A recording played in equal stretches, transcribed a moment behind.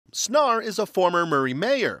Snar is a former Murray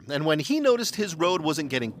mayor, and when he noticed his road wasn't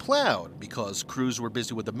getting plowed because crews were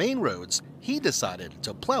busy with the main roads, he decided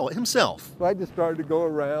to plow it himself. So I just started to go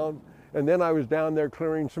around, and then I was down there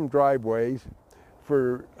clearing some driveways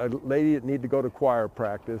for a lady that needed to go to choir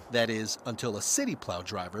practice. That is, until a city plow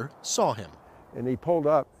driver saw him. And he pulled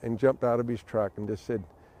up and jumped out of his truck and just said,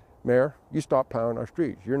 "Mayor, you stop plowing our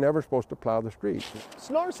streets. You're never supposed to plow the streets."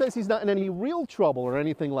 Snar says he's not in any real trouble or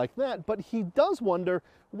anything like that, but he does wonder,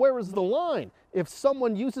 where is the line? If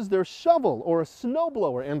someone uses their shovel or a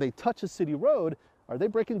snowblower and they touch a city road, are they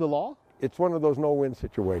breaking the law? It's one of those no-win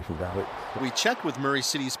situations, Alex. We checked with Murray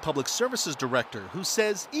City's Public Services Director, who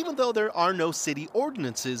says even though there are no city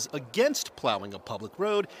ordinances against plowing a public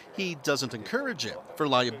road, he doesn't encourage it for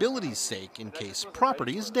liability's sake in case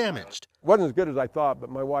property is damaged. Wasn't as good as I thought,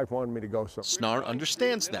 but my wife wanted me to go somewhere. Snar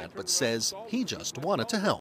understands that, but says he just wanted to help.